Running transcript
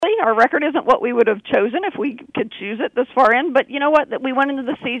Our record isn't what we would have chosen if we could choose it this far in, but you know what? That we went into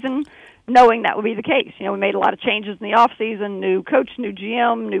the season knowing that would be the case. We made a lot of changes in the off season, new coach, new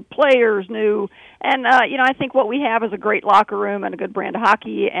GM, new players, I think what we have is a great locker room and a good brand of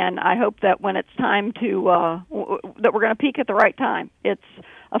hockey, and I hope that when it's time to that we're going to peak at the right time. It's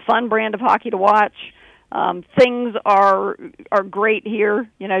a fun brand of hockey to watch. Things are great here.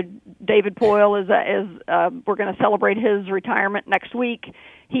 David Poyle is we're going to celebrate his retirement next week.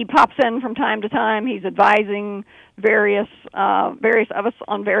 He pops in from time to time. He's advising various of us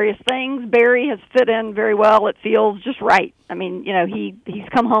on various things. Barry has fit in very well. It feels just right. I mean, he's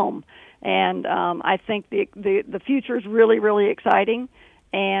come home, and I think the future is really, really exciting,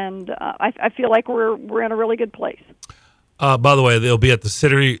 and I feel like we're in a really good place. By the way, they'll be at the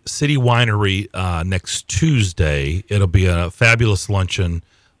City Winery next Tuesday. It'll be a fabulous luncheon,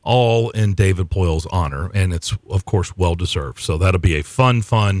 all in David Poyle's honor, and it's, of course, well-deserved. So that'll be a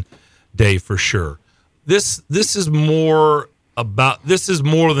fun day for sure. This is more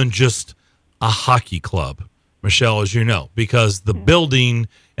than just a hockey club, Michelle, as you know, because the building,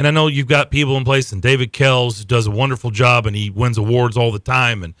 and I know you've got people in place, and David Kells does a wonderful job, and he wins awards all the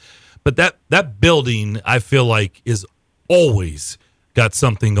time, but that building, I feel like, is always got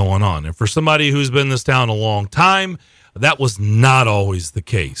something going on. And for somebody who's been in this town a long time, that was not always the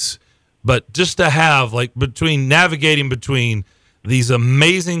case. But just to have, navigating between these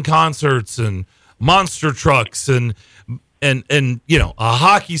amazing concerts and monster trucks and a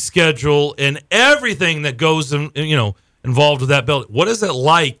hockey schedule and everything that goes involved with that building. What is it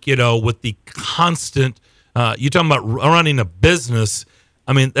like, with the constant, you're talking about running a business.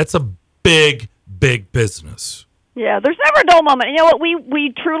 I mean, that's a big business. Yeah, there's never a dull moment. You know what?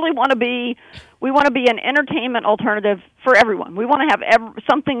 We truly want to be. We want to be an entertainment alternative for everyone. We want to have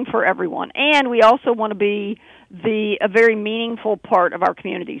something for everyone, and we also want to be a very meaningful part of our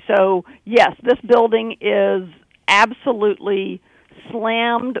community. So, yes, this building is absolutely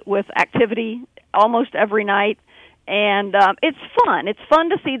slammed with activity almost every night, and it's fun. It's fun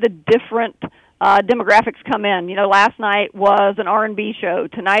to see the different demographics come in. Last night was an R&B show.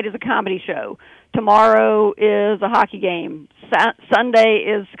 Tonight is a comedy show. Tomorrow is a hockey game. Sunday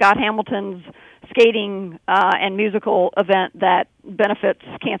is Scott Hamilton's skating and musical event that benefits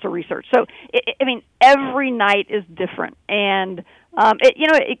cancer research. So, every night is different, and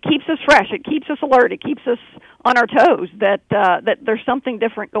it keeps us fresh. It keeps us alert. It keeps us on our toes. That there's something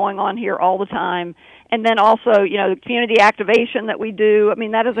different going on here all the time. And then also, the community activation that we do,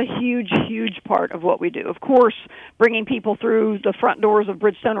 that is a huge part of what we do. Of course, bringing people through the front doors of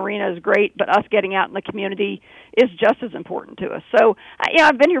Bridgestone Arena is great, but us getting out in the community is just as important to us. So,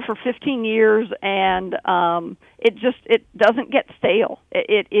 I've been here for 15 years, and it doesn't get stale.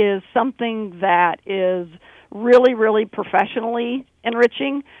 It is something that is really, really professionally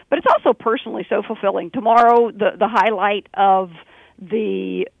enriching, but it's also personally so fulfilling. Tomorrow, the highlight of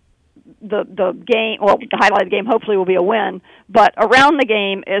the game, the highlight of the game hopefully will be a win, but around the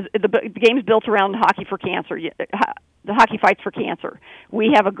game is the game's built around Hockey for Cancer, the Hockey Fights for Cancer.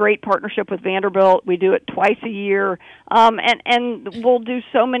 We have a great partnership with Vanderbilt. We do it twice a year, and we'll do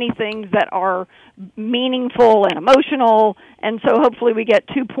so many things that are meaningful and emotional, and so hopefully we get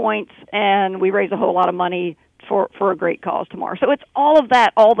 2 points and we raise a whole lot of money for a great cause tomorrow. So it's all of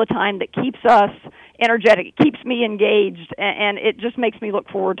that all the time that keeps us energetic. It keeps me engaged, and it just makes me look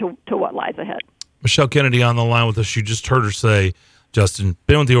forward to what lies ahead. Michelle Kennedy on the line with us. You just heard her say, Justin,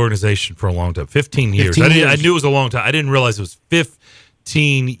 been with the organization for a long time, 15 years. I knew it was a long time. I didn't realize it was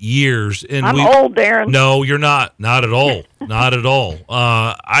 15 years. And I'm old, Darren. No, you're not. Not at all. Not at all.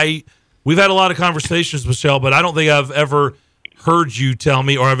 We've had a lot of conversations, Michelle, but I don't think I've ever heard you tell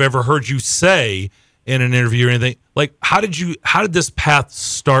me, or I've ever heard you say in an interview or anything, like, how did this path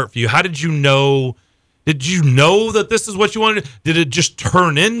start for you? How did you know? Did you know that this is what you wanted? Did it just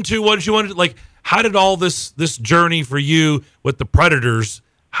turn into what you wanted? Like, how did all this journey for you with the Predators,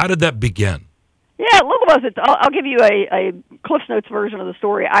 how did that begin? Yeah, look at us. I'll give you a Cliff Notes version of the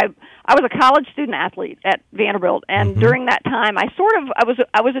story. I was a college student athlete at Vanderbilt, and during that time, I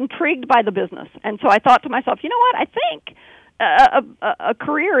was intrigued by the business, and so I thought to myself, you know what? I think a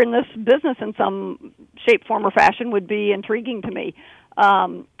career in this business in some shape, form, or fashion would be intriguing to me.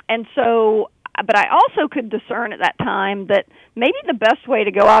 And so, but I also could discern at that time that maybe the best way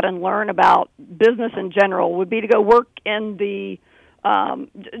to go out and learn about business in general would be to go work in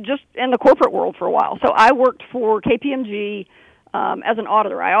just in the corporate world for a while. So I worked for KPMG as an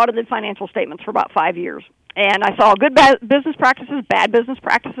auditor. I audited financial statements for about 5 years. And I saw good business practices, bad business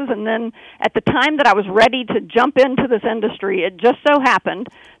practices, and then at the time that I was ready to jump into this industry, it just so happened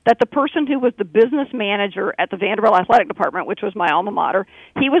that the person who was the business manager at the Vanderbilt Athletic Department, which was my alma mater,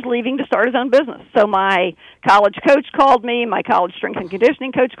 he was leaving to start his own business. So my college coach called me, my college strength and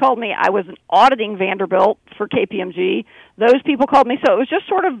conditioning coach called me. I was auditing Vanderbilt for KPMG. Those people called me. So it was just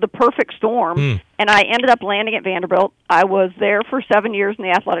sort of the perfect storm, and I ended up landing at Vanderbilt. I was there for 7 years in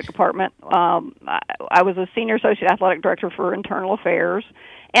the athletic department. I was a senior associate athletic director for internal affairs.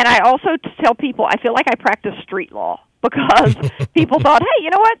 And I also tell people I feel like I practice street law, because people thought, hey, you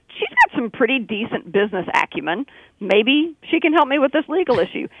know what? She's got some pretty decent business acumen. Maybe she can help me with this legal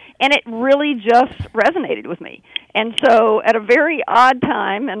issue. And it really just resonated with me. And so at a very odd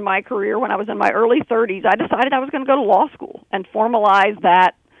time in my career, when I was in my early 30s, I decided I was going to go to law school and formalize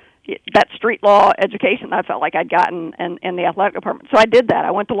that street law education I felt like I'd gotten in the athletic department. So I did that.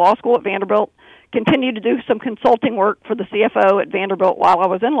 I went to law school at Vanderbilt, continued to do some consulting work for the CFO at Vanderbilt while I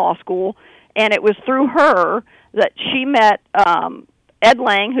was in law school, and it was through her that she met Ed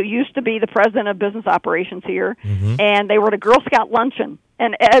Lang, who used to be the president of business operations here, and they were at a Girl Scout luncheon.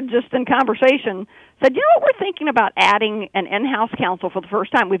 And Ed, just in conversation, said, you know what, we're thinking about adding an in-house counsel for the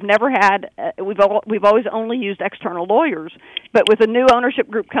first time. We've never had, we've always only used external lawyers, but with a new ownership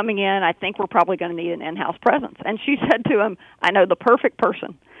group coming in, I think we're probably going to need an in-house presence. And she said to him, I know the perfect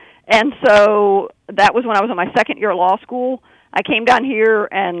person. And so that was when I was in my second year of law school. I came down here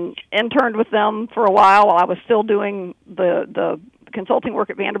and interned with them for a while I was still doing the consulting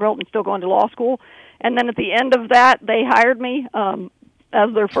work at Vanderbilt and still going to law school. And then at the end of that, they hired me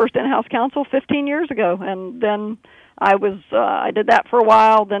as their first in-house counsel 15 years ago. And then I did that for a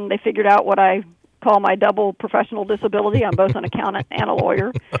while. Then they figured out what I call my double professional disability. I'm both an accountant and a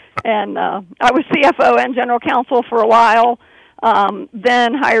lawyer. And I was CFO and general counsel for a while.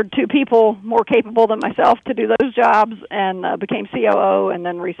 Then hired two people more capable than myself to do those jobs, and became COO, and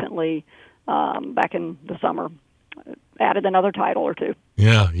then recently, back in the summer, added another title or two.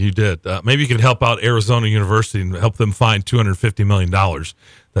 Yeah, you did. Maybe you could help out Arizona University and help them find $250 million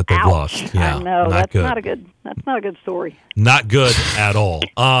that they've lost. Yeah, I know. That's good. not a good story. Not good at all.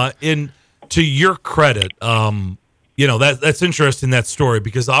 To your credit, that's interesting, that story,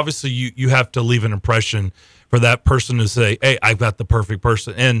 because obviously you have to leave an impression for that person to say, hey, I've got the perfect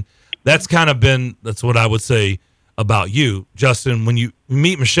person. And that's what I would say about you, Justin. When you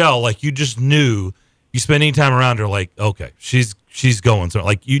meet Michelle, like, you just knew, you spend any time around her, like, okay, she's going. So,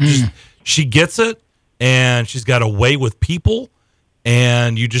 like, you just, she gets it, and she's got a way with people,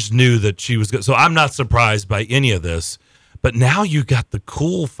 and you just knew that she was good. So I'm not surprised by any of this. But now you got the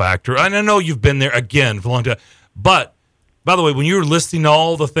cool factor. And I know you've been there, again, for a long time. But by the way, when you were listing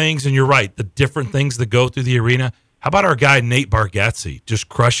all the things, and you're right, the different things that go through the arena, how about our guy Nate Bargatze just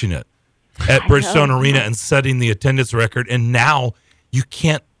crushing it at Bridgestone Arena and setting the attendance record? And now you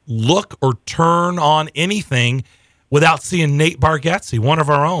can't look or turn on anything without seeing Nate Bargatze, one of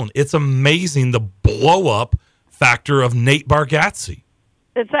our own. It's amazing, the blow-up factor of Nate Bargatze.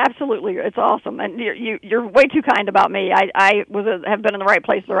 It's awesome, and you're way too kind about me. I have been in the right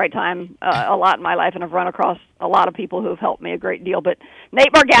place at the right time a lot in my life, and I've run across a lot of people who have helped me a great deal. But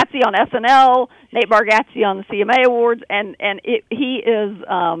Nate Bargatze on SNL, Nate Bargatze on the CMA Awards, and he is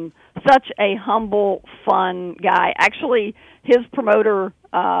such a humble, fun guy. Actually, his promoter,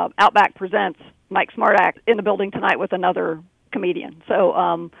 Outback Presents, Mike Smartack, in the building tonight with another comedian.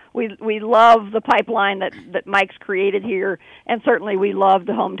 So we love the pipeline that Mike's created here, and certainly we love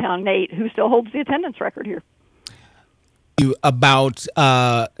the hometown Nate, who still holds the attendance record here. About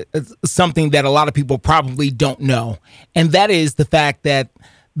something that a lot of people probably don't know, and that is the fact that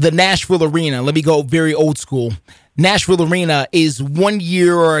the Nashville Arena, let me go very old school, Nashville Arena is 1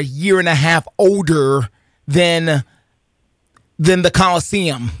 year or a year and a half older than the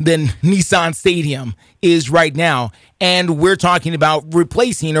Coliseum, than Nissan Stadium is right now. And we're talking about we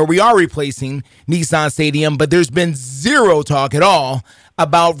are replacing Nissan Stadium, but there's been zero talk at all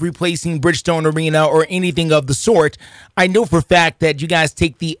about replacing Bridgestone Arena or anything of the sort. I know for a fact that you guys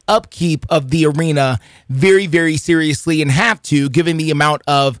take the upkeep of the arena very, very seriously, and have to, given the amount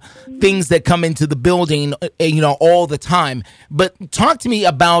of things that come into the building, all the time. But talk to me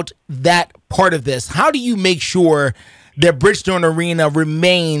about that part of this. How do you make sure that Bridgestone Arena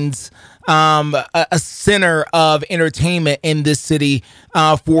remains a center of entertainment in this city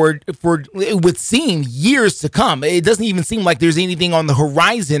with seeing years to come? It doesn't even seem like there's anything on the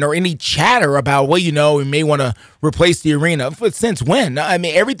horizon or any chatter about, we may want to replace the arena. Since when? I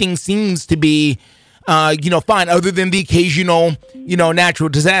mean, everything seems to be fine, other than the occasional, natural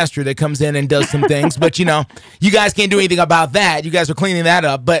disaster that comes in and does some things. But, you guys can't do anything about that. You guys are cleaning that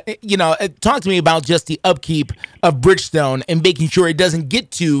up. But, talk to me about just the upkeep of Bridgestone and making sure it doesn't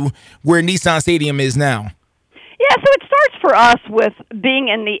get to where Nissan Stadium is now. Yeah, so it starts for us with being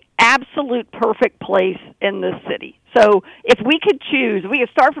in the absolute perfect place in this city. So if we could choose, we could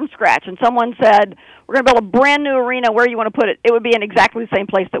start from scratch, and someone said, we're going to build a brand new arena, where you want to put it, it would be in exactly the same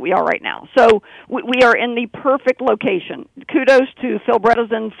place that we are right now. So we are in the perfect location. Kudos to Phil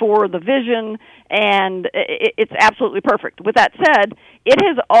Bredesen for the vision, and it's absolutely perfect. With that said, it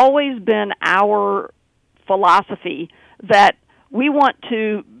has always been our philosophy that we want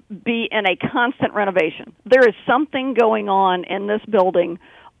to be in a constant renovation. There is something going on in this building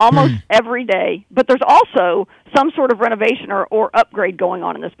almost every day, but there's also some sort of renovation or upgrade going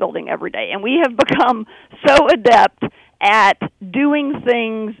on in this building every day. And we have become so adept at doing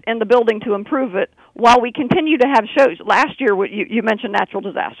things in the building to improve it while we continue to have shows. Last year, you mentioned natural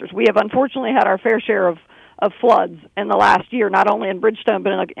disasters. We have unfortunately had our fair share of floods in the last year, not only in Bridgestone,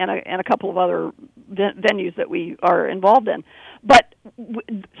 but in a couple of other venues that we are involved in. But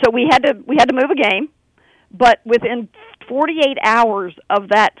so we had to move a game, but within 48 hours of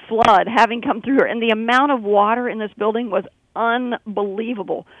that flood having come through here, and the amount of water in this building was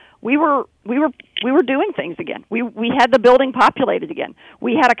unbelievable. We were doing things again. We had the building populated again.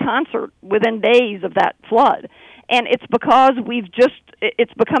 We had a concert within days of that flood. And it's because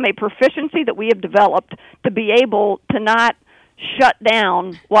it's become a proficiency that we have developed to be able to not shut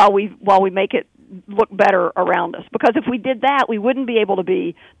down while we make it look better around us. Because if we did that, we wouldn't be able to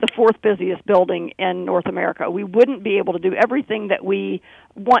be the fourth busiest building in North America. We wouldn't be able to do everything that we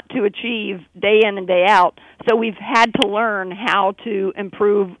want to achieve day in and day out. So we've had to learn how to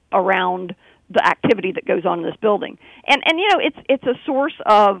improve around the activity that goes on in this building. And it's a source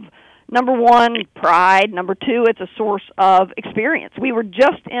of, number one, pride. Number two, it's a source of experience. We were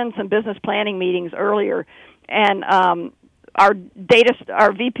just in some business planning meetings earlier, and our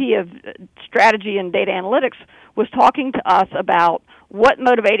VP of Strategy and Data Analytics was talking to us about what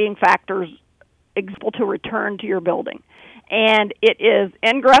motivating factors example to return to your building. And it is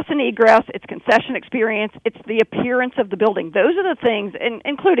ingress and egress, it's concession experience, it's the appearance of the building. Those are the things,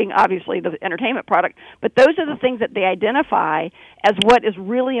 including, obviously, the entertainment product, but those are the things that they identify as what is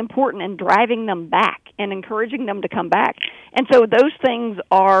really important in driving them back and encouraging them to come back. And so those things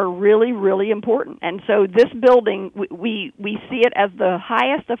are really, really important. And so this building, we see it as the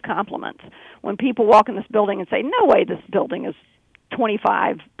highest of compliments when people walk in this building and say, no way this building is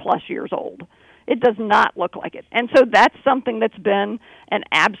 25-plus years old. It does not look like it. And so that's something that's been an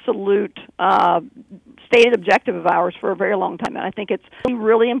absolute stated objective of ours for a very long time. And I think it's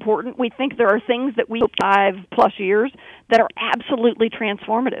really important. We think there are things that we 5+ years that are absolutely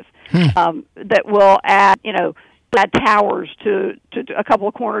transformative, that will add towers to a couple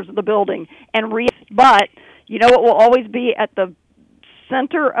of corners of the building. But what will always be at the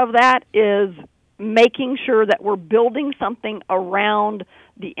center of that is making sure that we're building something around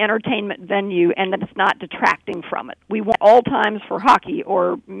the entertainment venue and that it's not detracting from it. We want all times for hockey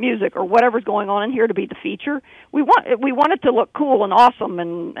or music or whatever's going on in here to be the feature. We want it to look cool and awesome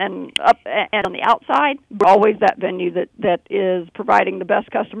and up and on the outside, but always that venue that is providing the best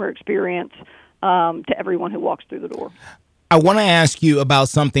customer experience to everyone who walks through the door. I want to ask you about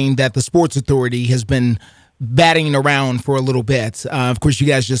something that the Sports Authority has been batting around for a little bit. Of course, you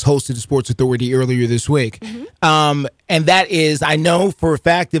guys just hosted the Sports Authority earlier this week. Mm-hmm. And that is, I know for a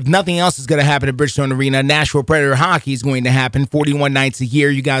fact, if nothing else is going to happen at Bridgestone Arena, Nashville Predator hockey is going to happen 41 nights a year.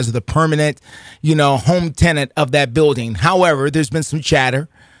 You guys are the permanent, home tenant of that building. However, there's been some chatter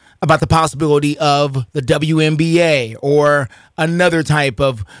about the possibility of the WNBA or another type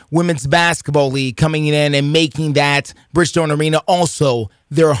of women's basketball league coming in and making that Bridgestone Arena also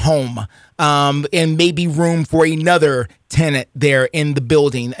their home, and maybe room for another tenant there in the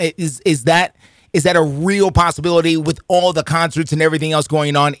building. Is that a real possibility with all the concerts and everything else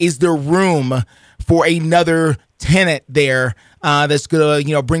going on? Is there room for another tenant there that's going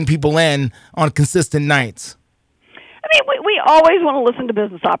to bring people in on consistent nights? I mean, we always want to listen to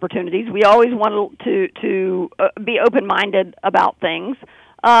business opportunities. We always want to be open-minded about things.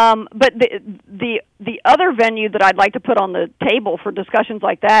 But the other venue that I'd like to put on the table for discussions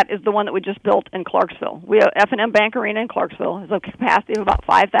like that is the one that we just built in Clarksville. We have F&M Bank Arena in Clarksville. It has a capacity of about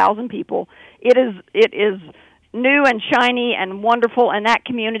 5,000 people. It is new and shiny and wonderful, and that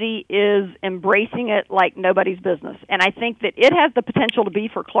community is embracing it like nobody's business. And I think that it has the potential to be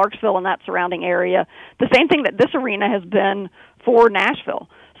for Clarksville and that surrounding area the same thing that this arena has been for Nashville.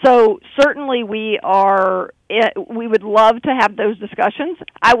 So certainly we would love to have those discussions.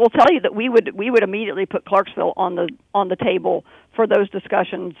 I will tell you that we would immediately put Clarksville on the table for those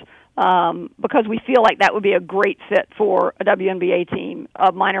discussions, because we feel like that would be a great fit for a WNBA team,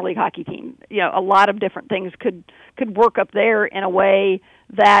 a minor league hockey team. A lot of different things could work up there in a way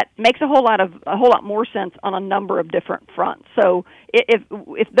that makes a whole lot more sense on a number of different fronts. So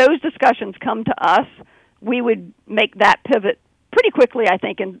if those discussions come to us, we would make that pivot pretty quickly, I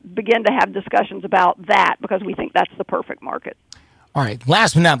think, and begin to have discussions about that, because we think that's the perfect market. All right.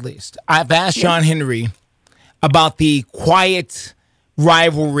 Last but not least, I've asked Sean Henry about the quiet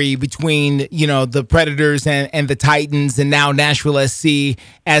rivalry between, the Predators and the Titans, and now Nashville SC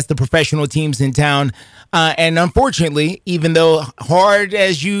as the professional teams in town. And unfortunately, even though hard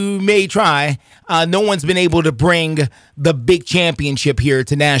as you may try, no one's been able to bring the big championship here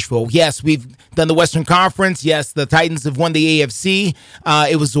to Nashville. Yes, we've done the Western Conference. Yes, the Titans have won the AFC.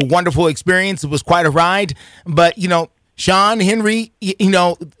 It was a wonderful experience. It was quite a ride. But, Sean Henry,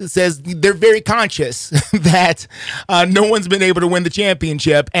 says they're very conscious that no one's been able to win the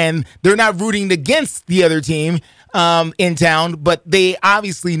championship, and they're not rooting against the other team in town, but they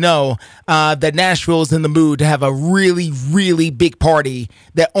obviously know that Nashville is in the mood to have a really, really big party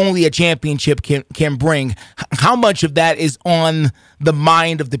that only a championship can bring. How much of that is on the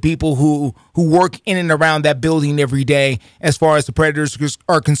mind of the people who work in and around that building every day, as far as the Predators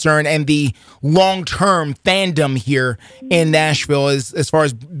are concerned, and the long-term fandom here in Nashville as far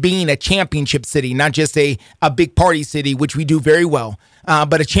as being a championship city, not just a big party city, which we do very well,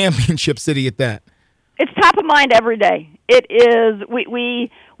 but a championship city at that? It's top of mind every day. It is. We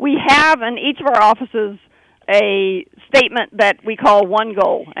have in each of our offices a statement that we call One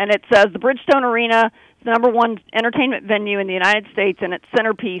Goal, and it says the Bridgestone Arena is the number one entertainment venue in the United States, and its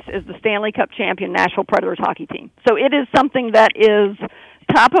centerpiece is the Stanley Cup champion Nashville Predators hockey team. So it is something that is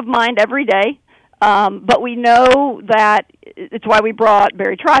top of mind every day. But we know that it's why we brought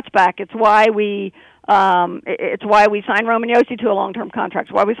Barry Trotz back. It's why we signed Roman Josi to a long-term contract.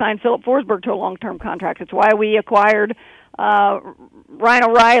 It's why we signed Philip Forsberg to a long-term contract. It's why we acquired Ryan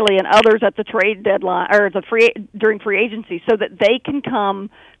O'Reilly and others at the trade deadline, or during free agency, so that they can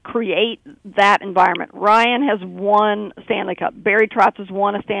come create that environment. Ryan has won a Stanley Cup. Barry Trotz has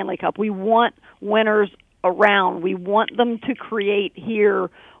won a Stanley Cup. We want winners around. We want them to create here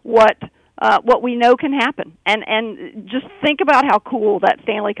what we know can happen. And just think about how cool that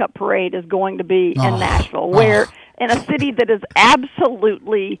Stanley Cup parade is going to be in Nashville, where in a city that is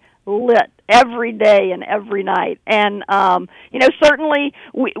absolutely lit every day and every night. And, certainly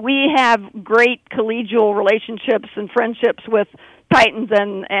we have great collegial relationships and friendships with Titans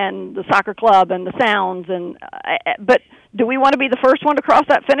and the soccer club and the Sounds, but do we want to be the first one to cross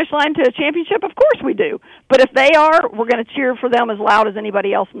that finish line to a championship? Of course we do. But if they are, we're going to cheer for them as loud as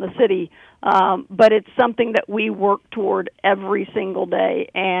anybody else in the city. But it's something that we work toward every single day.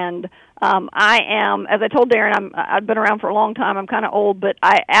 And I am, as I told Darren, I've been around for a long time. I'm kind of old, but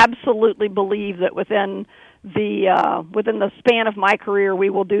I absolutely believe that within the span of my career, we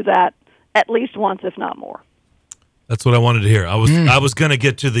will do that at least once, if not more. That's what I wanted to hear. I was going to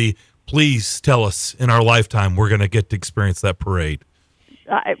get to the, please tell us in our lifetime we're going to get to experience that parade.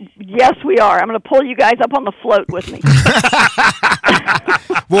 Yes, we are. I'm going to pull you guys up on the float with me.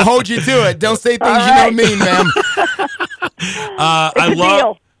 We'll hold you to it. Don't say things you don't mean, ma'am.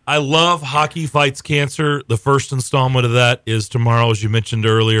 I love Hockey Fights Cancer. The first installment of that is tomorrow, as you mentioned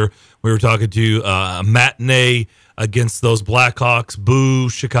earlier. We were talking to a matinee against those Blackhawks. Boo,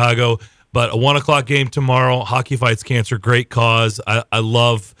 Chicago. But a 1 o'clock game tomorrow, Hockey Fights Cancer, great cause. I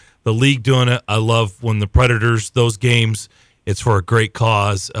love the league doing it. I love when the Predators, those games, it's for a great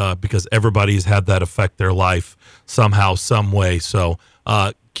cause because everybody's had that affect their life somehow, some way. So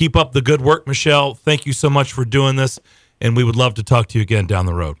keep up the good work, Michelle. Thank you so much for doing this, and we would love to talk to you again down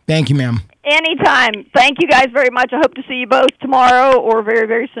the road. Thank you, ma'am. Anytime. Thank you guys very much. I hope to see you both tomorrow or very,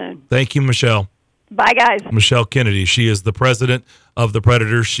 very soon. Thank you, Michelle. Bye, guys. Michelle Kennedy. She is the president of the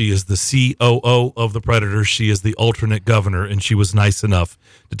Predators. She is the COO of the Predators. She is the alternate governor, and she was nice enough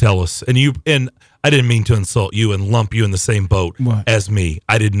to tell us. And I didn't mean to insult you and lump you in the same boat as me.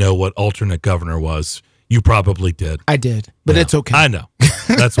 I didn't know what alternate governor was. You probably did. I did, but it's okay. I know.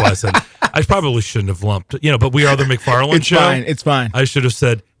 That's why I said I probably shouldn't have lumped. But we are the McFarland show. It's fine. I should have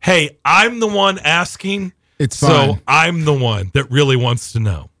said, "Hey, I'm the one asking." It's fine. So I'm the one that really wants to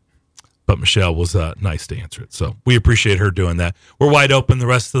know. But Michelle was nice to answer it. So we appreciate her doing that. We're wide open the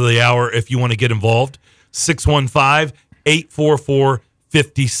rest of the hour if you want to get involved.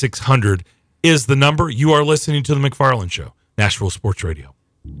 615-844-5600 is the number. You are listening to the McFarland Show, Nashville Sports Radio.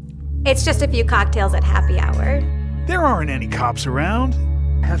 It's just a few cocktails at happy hour. There aren't any cops around.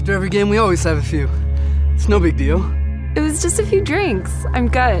 After every game, we always have a few. It's no big deal. It was just a few drinks. I'm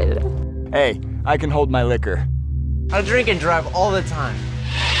good. Hey, I can hold my liquor. I drink and drive all the time.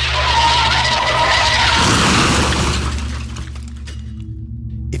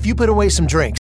 If you put away some drinks,